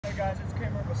guys, it's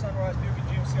Cameron with Sunrise Buick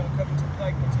GMC on Covington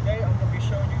Pike, and today I'm going to be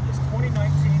showing you this 2019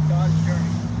 Dodge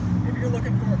Journey. If you're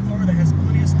looking for a car that has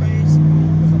plenty of space,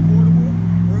 is affordable,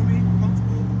 roomy,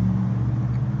 comfortable,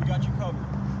 we got you covered.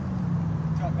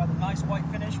 It's got a nice white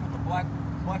finish with the black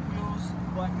wheels,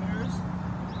 black mirrors.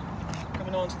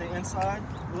 Coming on to the inside,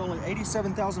 with only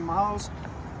 87,000 miles,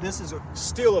 this is a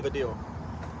steal of a deal.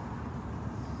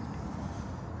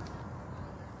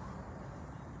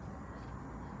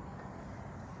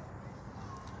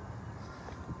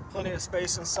 Plenty of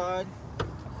space inside.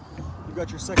 You've got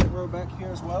your second row back here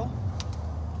as well.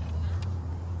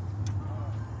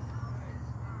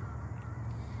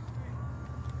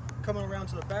 Coming around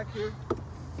to the back here,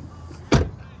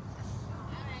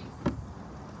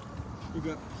 you've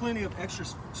got plenty of extra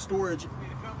storage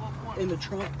in the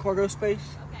trunk, cargo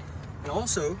space, and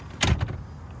also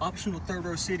optional third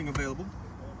row seating available.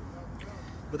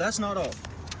 But that's not all.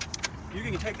 You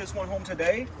can take this one home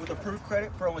today with approved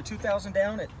credit for only $2,000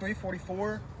 down at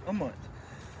 $344 a month.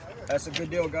 That's a good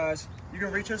deal, guys. You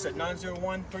can reach us at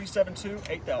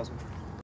 901-372-8000.